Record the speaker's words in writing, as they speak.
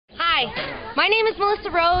Hi, my name is Melissa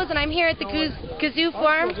Rose, and I'm here at the GuZoo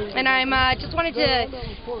farm, and I'm just wanted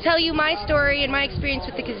to tell you my story and my experience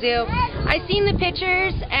with the GuZoo. I seen the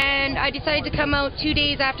pictures, and I decided to come out 2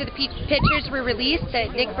 days after the pictures were released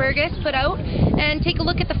that Nic Burgess put out, and take a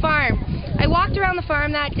look at the farm. I walked around the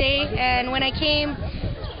farm that day, and when I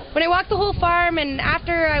walked the whole farm, and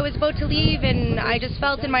after I was about to leave, and I just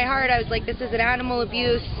felt in my heart, I was like, this is an animal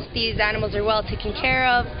abuse. These animals are well taken care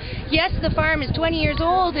of. Yes, the farm is 20 years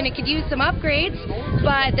old and it could use some upgrades,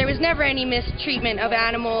 but there was never any mistreatment of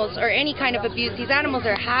animals or any kind of abuse. These animals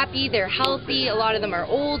are happy, they're healthy, a lot of them are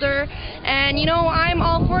older, and you know, I'm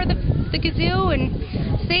all for the GuZoo and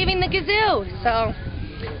saving the GuZoo. So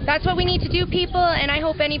that's what we need to do, people, and I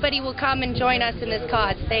hope anybody will come and join us in this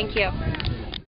cause. Thank you.